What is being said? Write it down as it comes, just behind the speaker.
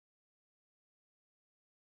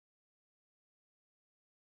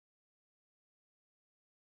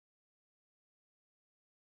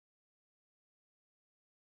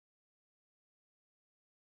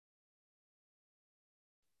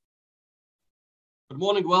Good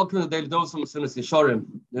morning, welcome to the Daily Dose of Mesillas Yesharim.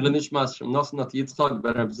 Nila Nishmas from Nosnat Yitzchak,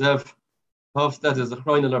 Ben Abzev, Hofstad is a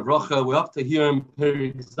Chroin and Avrocha. We're up to here in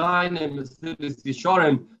Perek and Mesillas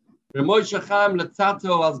Yesharim. Moshe Chaim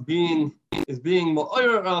Letzato is being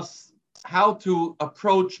Mo'oyer us how to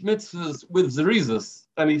approach mitzvahs with Zerizos,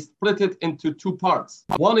 and he split it into two parts.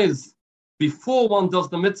 One is before one does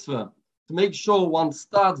the mitzvah, to make sure one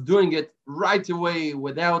starts doing it right away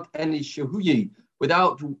without any shehuyi,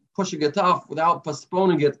 without pushing it off, without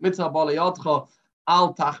postponing it. Mitzvah balayatcha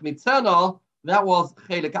al tachmitzena. That was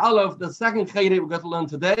chelik aleph. The second chelik we're going to learn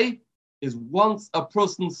today is once a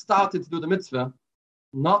person started to do the mitzvah,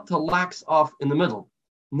 not to lax off in the middle,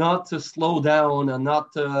 not to slow down and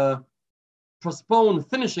not to postpone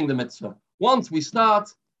finishing the mitzvah. Once we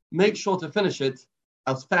start, make sure to finish it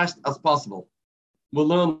as fast as possible. We'll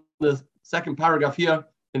learn the second paragraph here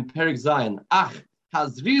in Perek Zayin. Ach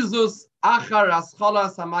hazrizus achar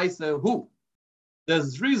aschalas ha'maisehu.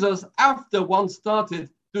 There's zrizos after one started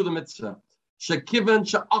to do the mitzvah. Shekiven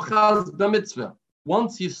she'achaz b'mitzvah.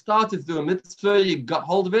 Once you started to do a mitzvah, you got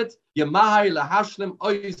hold of it. Yemahai lahashlim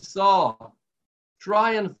oisa.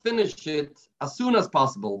 Try and finish it as soon as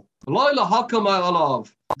possible.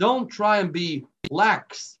 Don't try and be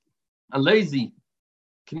lax and lazy.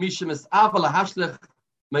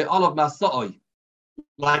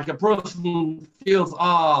 Like a person feels,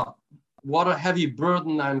 what a heavy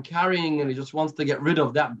burden I'm carrying, and he just wants to get rid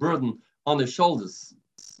of that burden on his shoulders.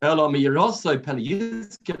 Be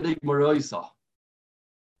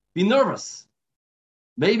nervous.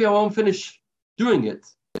 Maybe I won't finish doing it.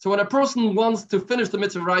 So when a person wants to finish the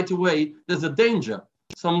mitzvah right away, there's a danger.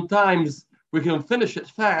 Sometimes we can finish it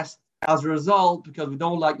fast as a result because we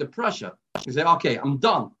don't like the pressure. We say, okay, I'm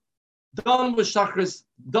done. Done with chakras,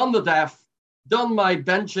 done the daf, done my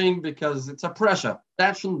benching because it's a pressure.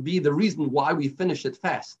 That shouldn't be the reason why we finish it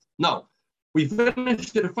fast. No, we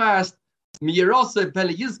finish it fast. Who knows what's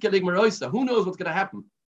going to happen?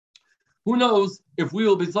 Who knows if we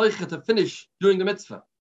will be zeicha to finish doing the mitzvah?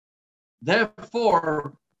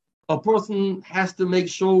 Therefore, a person has to make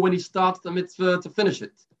sure when he starts the mitzvah to finish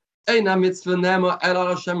it. Only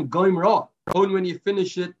when you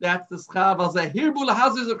finish it, that's the schav.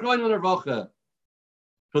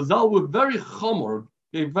 Chazal were very chomer,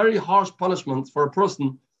 gave very harsh punishments for a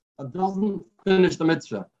person that doesn't finish the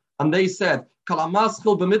mitzvah. And they said, somebody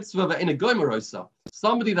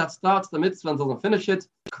that starts the mitzvah and doesn't finish it,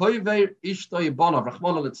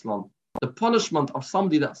 the punishment of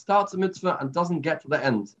somebody that starts a mitzvah and doesn't get to the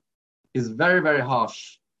end is very, very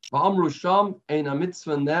harsh.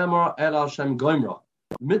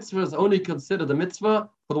 Mitzvah is only considered a mitzvah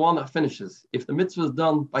for the one that finishes. If the mitzvah is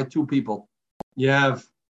done by two people, you have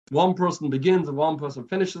one person begins and one person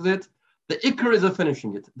finishes it. The ikar is a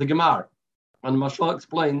finishing it, the gemar. And Mashal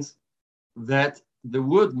explains that the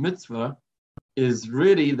word mitzvah is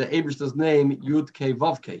really the Eibishter's name, Yud Kei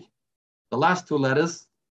Vav Kei. The last two letters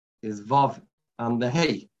is Vav and the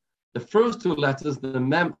Hey. The first two letters, the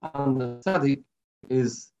Mem and the Tzadik,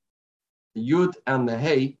 is the Yud and the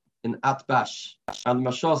Hey in Atbash. And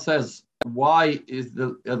Mashal says, why is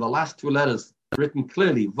the last two letters written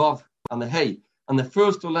clearly, Vav and the Hey? And the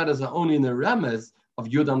first two letters are only in the remez of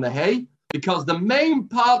Yud and the Hey, because the main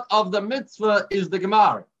part of the mitzvah is the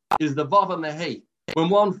Gemar, is the Vav and the Hey. When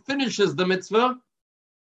one finishes the mitzvah,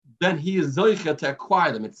 then he is zoicha to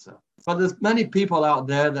acquire the mitzvah. But there's many people out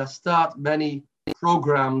there that start many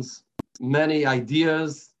programs, many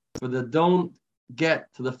ideas, but they don't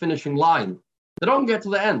get to the finishing line. They don't get to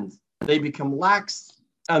the end. They become lax,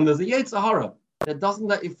 and there's a Yetzer Hara that doesn't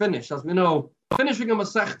let you finish. As we know, finishing a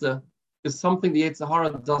Masechta is something the Yetzer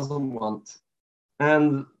Hara doesn't want.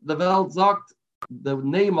 And the Welt sagt, the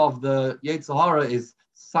name of the Yetzer Hara is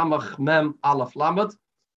Samach Mem Aleph Lamed,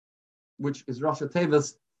 which is Rosh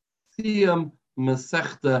Tevis Siyam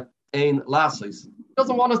Masechta Ein Lasos. He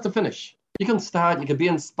doesn't want us to finish. You can start, you can be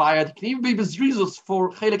inspired, you can even be bezrizus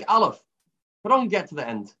for Chelik Aleph, but don't get to the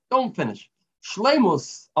end. Don't finish.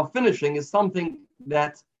 Shleimus of finishing is something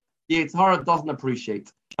that the Yetzer Hara doesn't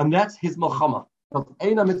appreciate, and that's his Mochama. This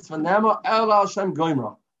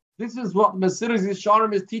is what Mesillas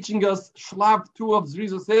Yesharim is teaching us. Shlav 2 of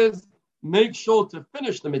Zrizos is, make sure to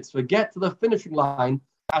finish the mitzvah, get to the finishing line,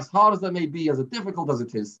 as hard as that may be, as difficult as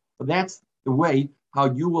it is. But that's the way how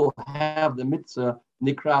you will have the mitzvah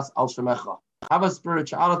Nikras al Shemecha. Have a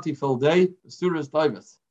spirituality filled day, Surah Toivus.